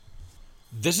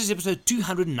This is episode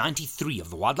 293 of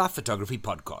the Wildlife Photography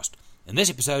Podcast. In this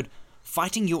episode,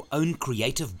 fighting your own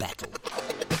creative battle.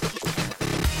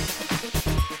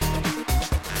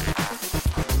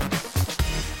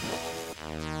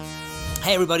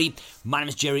 Hey everybody, my name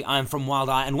is Jerry, I'm from Wild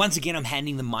Eye, and once again I'm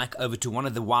handing the mic over to one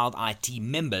of the Wild Eye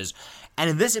team members. And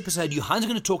in this episode, Johan's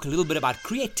going to talk a little bit about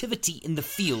creativity in the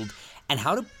field and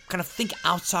how to kind of think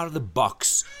outside of the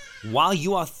box while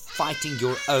you are fighting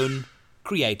your own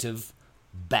creative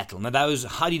battle. Now those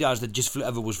howdy-dos that just flew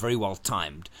over was very well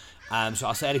timed. So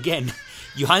I'll say it again.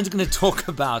 Johan's going to talk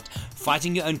about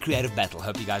fighting your own creative battle.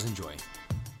 Hope you guys enjoy.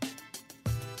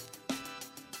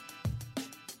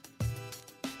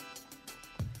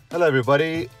 Hello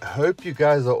everybody, hope you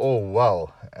guys are all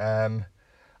well.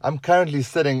 I'm currently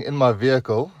sitting in my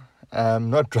vehicle,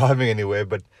 not driving anywhere,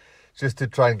 but just to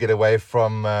try and get away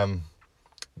from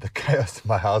the chaos in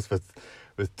my house with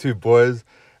two boys,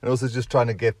 and also just trying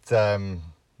to get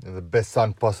the best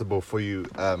sound possible for you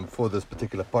for this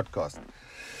particular podcast.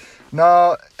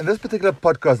 Now, in this particular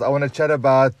podcast, I want to chat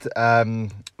about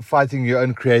fighting your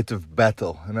own creative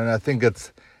battle, and I think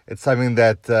it's something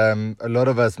that a lot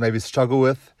of us maybe struggle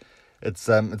with. It's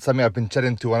something I've been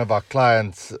chatting to one of our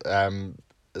clients.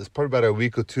 It's probably about a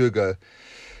week or two ago,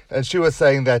 and she was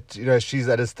saying that she's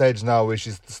at a stage now where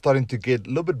she's starting to get a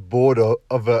little bit bored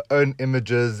of her own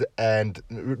images and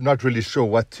not really sure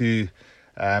what to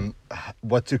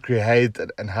create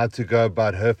and how to go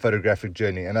about her photographic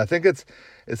journey. And I think it's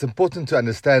important to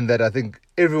understand that I think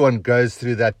everyone goes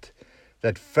through that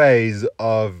phase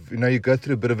of you go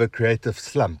through a bit of a creative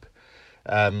slump.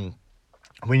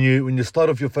 When you start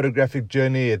off your photographic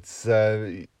journey, it's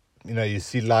you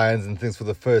see lions and things for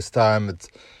the first time. It's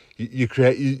you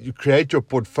create your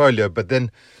portfolio, but then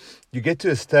you get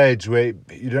to a stage where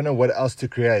you don't know what else to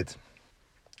create.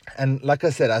 And like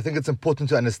I said, I think it's important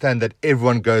to understand that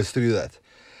everyone goes through that.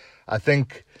 I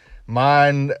think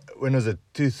mine, when was it,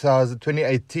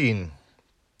 2018,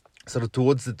 sort of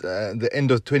towards the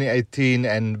end of 2018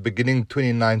 and beginning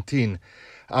 2019,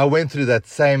 I went through that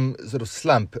same sort of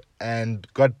slump and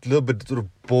got a little bit sort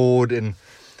of bored in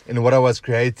what I was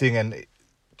creating, and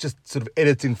just sort of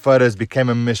editing photos became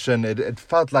a mission. It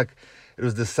felt like it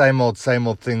was the same old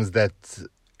things that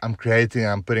I'm creating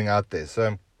and I'm putting out there.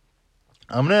 So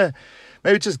I'm going to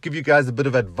maybe just give you guys a bit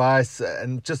of advice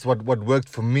and just what worked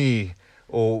for me,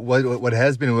 or what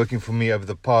has been working for me over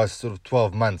the past sort of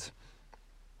 12 months.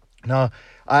 Now,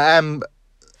 I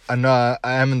know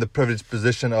I am in the privileged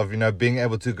position of, being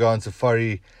able to go on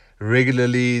safari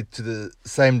regularly to the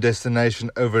same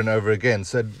destination over and over again.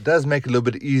 So it does make it a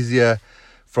little bit easier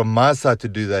from my side to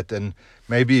do that. And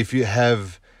maybe if you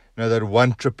have, that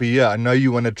one trip a year, I know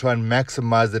you want to try and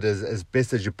maximize it as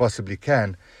best as you possibly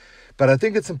can. But I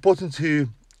think it's important to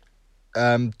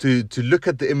look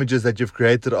at the images that you've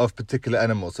created of particular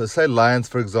animals. So say lions,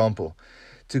 for example,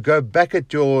 to go back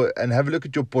and have a look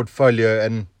at your portfolio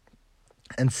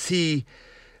and see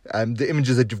the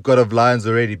images that you've got of lions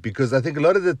already. Because I think a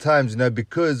lot of the times,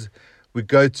 because we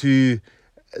go to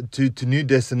new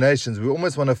destinations, we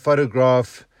almost want to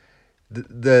photograph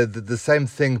the same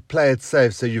thing, play it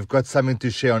safe, so you've got something to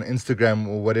share on Instagram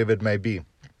or whatever it may be.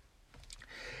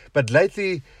 But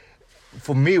lately,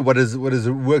 for me, what has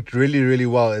worked really, really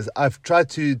well is I've tried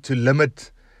to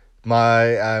limit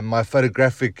my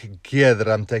photographic gear that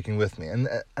I'm taking with me. And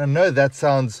I know that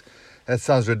sounds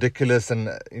ridiculous, and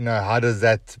how does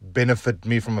that benefit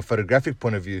me from a photographic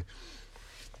point of view?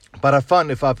 But I found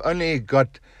if I've only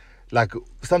got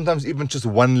sometimes even just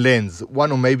one lens,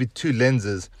 one or maybe two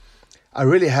lenses, I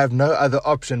really have no other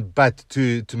option but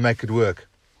to make it work.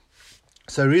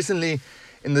 So recently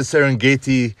in the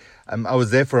Serengeti, I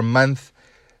was there for a month.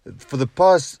 For the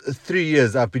past 3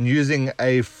 years, I've been using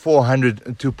a 400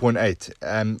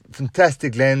 2.8.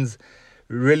 Fantastic lens,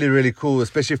 really, really cool,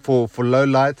 especially for low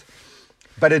light.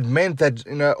 But it meant that,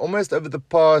 almost over the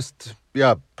past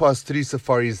 3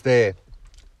 safaris there,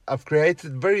 I've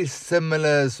created very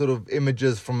similar sort of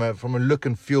images from a look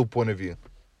and feel point of view.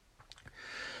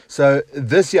 So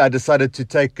this year I decided to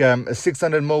take a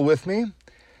 600mm with me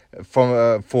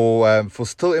for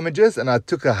still images, and I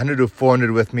took 100 or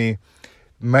 400 with me,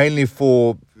 mainly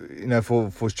for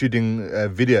shooting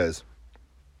videos.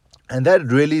 And that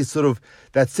really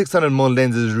that 600mm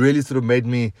lens has really sort of made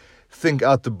me think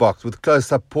out the box with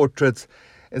close-up portraits.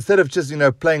 Instead of just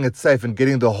playing it safe and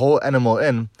getting the whole animal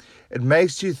in, it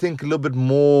makes you think a little bit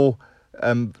more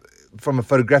from a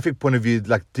photographic point of view,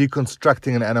 like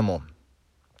deconstructing an animal.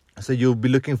 So you'll be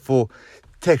looking for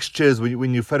textures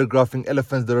when you're photographing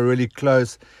elephants that are really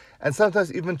close, and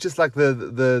sometimes even just like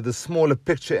the smaller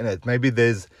picture in it. Maybe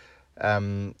there's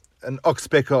an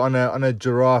oxpecker on a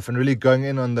giraffe, and really going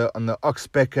in on the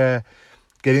oxpecker,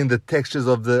 getting the textures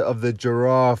of the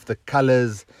giraffe, the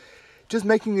colors, just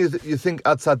making you think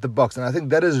outside the box. And I think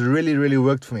that has really, really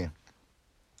worked for me.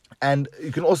 And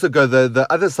you can also go the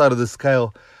other side of the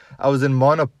scale. I was in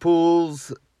Mana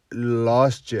Pools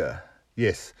last year.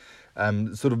 Yes.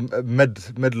 Sort of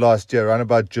mid last year, around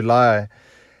about July.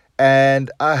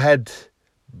 And I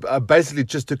basically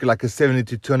just took like a 70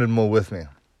 to 200 mil with me.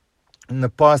 In the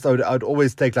past, I would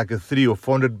always take like a 300 or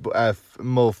 400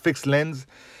 mil fixed lens.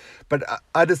 But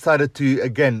I decided to,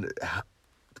 again,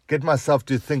 get myself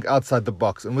to think outside the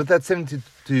box. And with that 70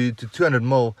 to 200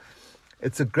 mil,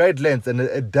 it's a great lens, and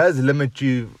it does limit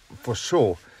you for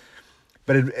sure.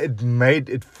 But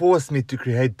it forced me to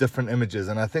create different images.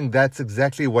 And I think that's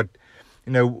exactly what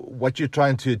you're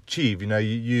trying to achieve.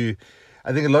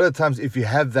 I think a lot of times if you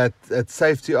have that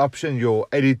safety option, your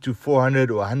 80 to 400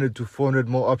 or 100 to 400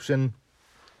 mil option,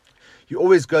 you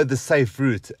always go the safe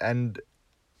route. And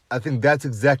I think that's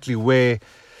exactly where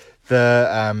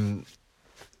the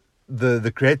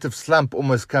creative slump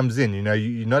almost comes in.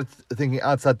 You're not thinking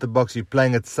outside the box, you're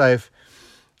playing it safe.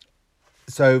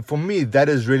 So for me, that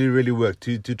has really, really worked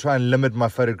to try and limit my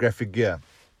photographic gear.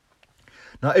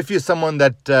 Now, if you're someone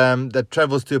that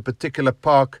travels to a particular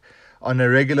park on a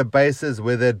regular basis,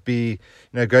 whether it be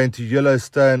going to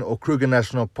Yellowstone or Kruger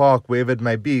National Park, wherever it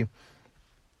may be,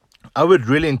 I would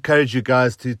really encourage you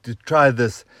guys to try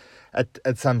this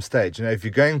at some stage. If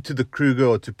you're going to the Kruger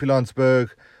or to Pilanesberg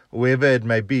or wherever it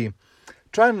may be,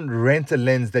 try and rent a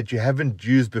lens that you haven't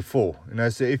used before.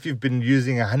 So if you've been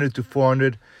using 100 to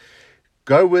 400,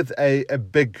 go with a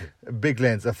big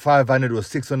lens, a 500 or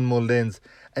 600 mm lens,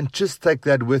 and just take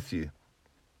that with you.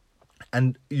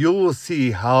 And you will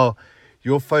see how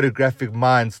your photographic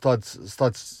mind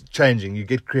starts changing. You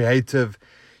get creative,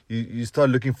 you start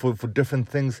looking for different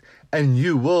things, and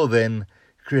you will then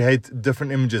create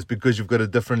different images because you've got a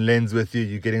different lens with you.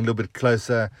 You're getting a little bit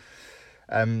closer.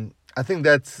 I think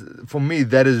for me,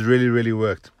 that has really, really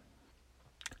worked.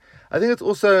 I think it's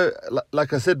also,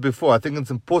 like I said before, I think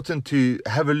it's important to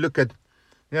have a look at,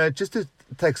 just to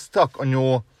take stock on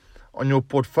your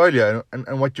portfolio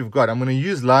and what you've got. I'm going to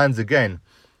use lions again.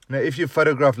 If you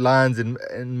photograph lions in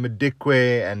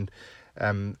Madikwe and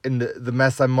in the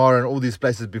Masai Mara and all these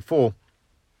places before,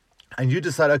 and you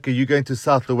decide, okay, you're going to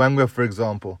South Luangwa, for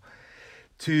example,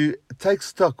 to take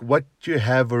stock what you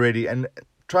have already and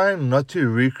try not to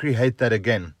recreate that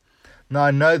again. Now,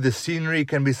 I know the scenery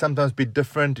can sometimes be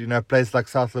different. A place like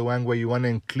South Luangwa, you want to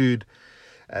include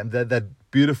that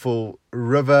beautiful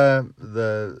river,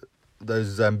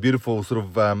 those beautiful sort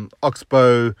of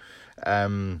oxbow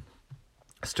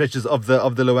stretches of the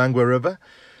Luangwa River.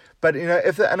 But,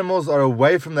 if the animals are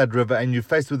away from that river and you're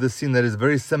faced with a scene that is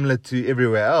very similar to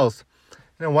everywhere else,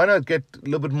 why not get a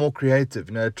little bit more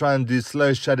creative? Try and do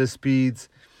slow shutter speeds.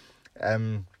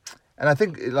 And I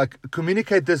think,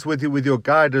 communicate this with your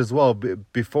guide as well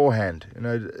beforehand.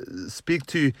 Speak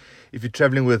to, if you're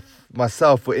traveling with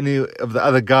myself or any of the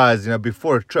other guys,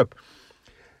 before a trip.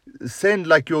 Send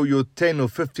your 10 or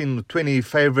 15 or 20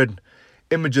 favorite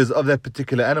images of that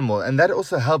particular animal. And that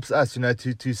also helps us,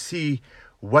 to see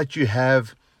what you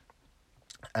have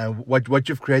and what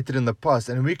you've created in the past.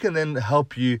 And we can then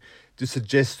help you to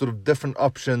suggest sort of different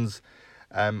options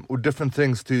or different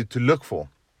things to look for.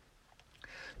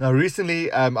 Now,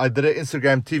 recently, I did an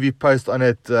Instagram TV post on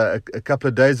it a couple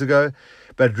of days ago.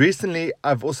 But recently,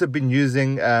 I've also been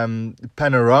using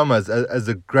panoramas as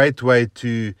a great way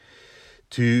to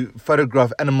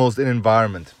photograph animals in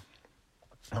environment.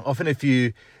 Often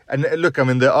and look,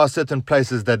 there are certain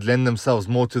places that lend themselves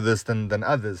more to this than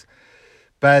others.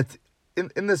 But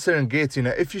in the Serengeti,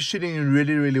 if you're shooting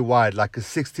really, really wide, like a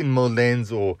 16mm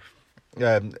lens or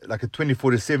like a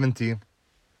 24-70,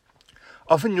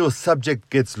 often your subject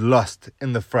gets lost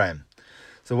in the frame.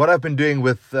 So what I've been doing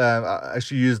with, I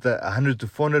actually used the 100 to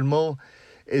 400mm,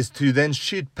 is to then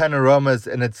shoot panoramas.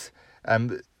 And it's,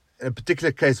 in a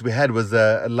particular case we had was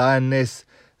a lioness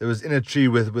that was in a tree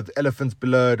with elephants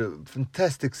below it. A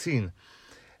fantastic scene.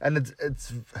 And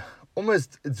it's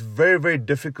very, very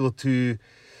difficult to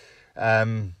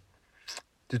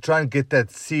try and get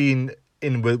that scene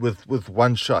in with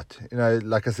one shot.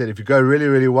 Like I said, if you go really,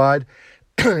 really wide,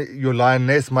 your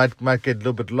lioness might get a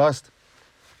little bit lost.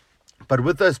 But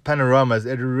with those panoramas,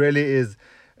 it really is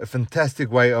a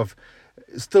fantastic way of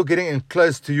still getting in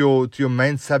close to your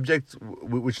main subject,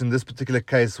 which in this particular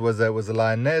case was a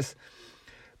lioness,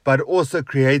 but also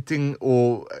creating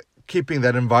or keeping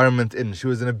that environment in. She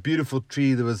was in a beautiful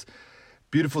tree. There was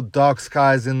beautiful dark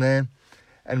skies in there.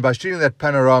 And by shooting that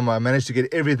panorama, I managed to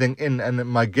get everything in, and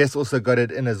my guest also got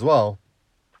it in as well.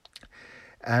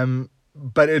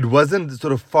 But it wasn't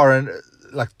sort of foreign,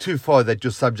 like too far that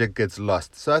your subject gets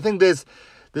lost. So I think there's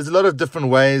a lot of different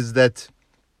ways that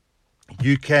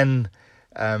you can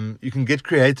get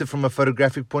creative from a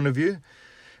photographic point of view.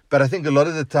 But I think a lot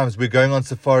of the times we're going on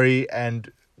safari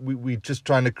and we're just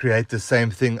trying to create the same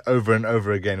thing over and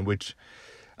over again, which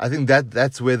I think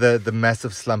that's where the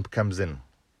massive slump comes in.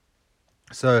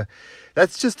 So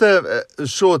that's just a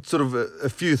short sort of a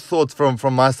few thoughts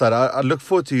from my side. I look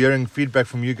forward to hearing feedback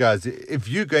from you guys. If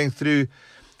you're going through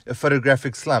a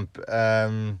photographic slump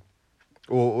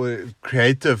or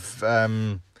creative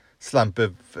slump,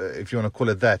 if you want to call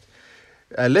it that,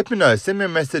 let me know. Send me a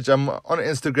message. I'm on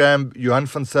Instagram, Johan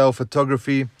van Zyl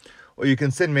Photography, or you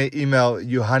can send me an email,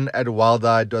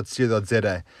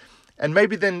 johan@wildeye.co.za. And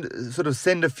maybe then sort of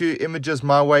send a few images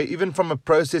my way, even from a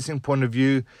processing point of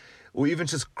view, or even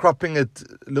just cropping it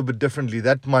a little bit differently.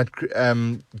 That might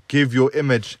give your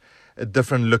image a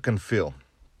different look and feel.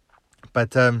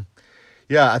 But I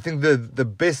think the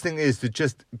best thing is to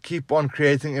just keep on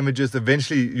creating images.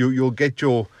 Eventually you'll get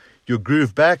your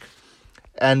groove back.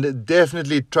 And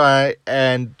definitely try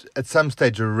and at some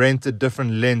stage rent a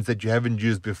different lens that you haven't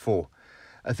used before.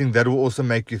 I think that will also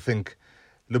make you think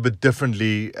a little bit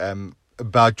differently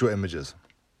about your images.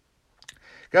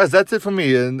 Guys, that's it for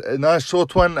me. A nice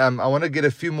short one. I want to get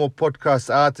a few more podcasts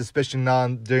out, especially now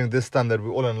during this time that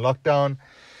we're all in lockdown.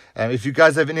 If you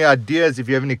guys have any ideas, if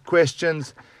you have any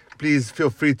questions, please feel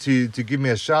free to give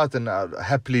me a shout, and I'll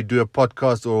happily do a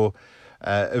podcast or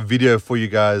a video for you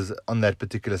guys on that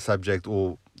particular subject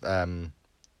or that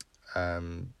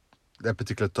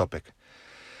particular topic.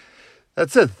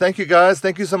 That's it. Thank you, guys.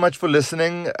 Thank you so much for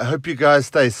listening. I hope you guys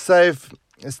stay safe,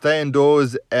 stay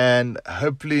indoors, and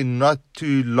hopefully not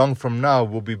too long from now,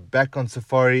 we'll be back on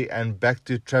safari and back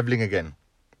to traveling again.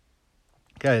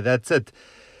 Okay, that's it.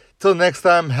 Till next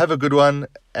time, have a good one,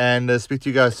 and speak to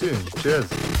you guys soon.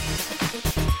 Cheers.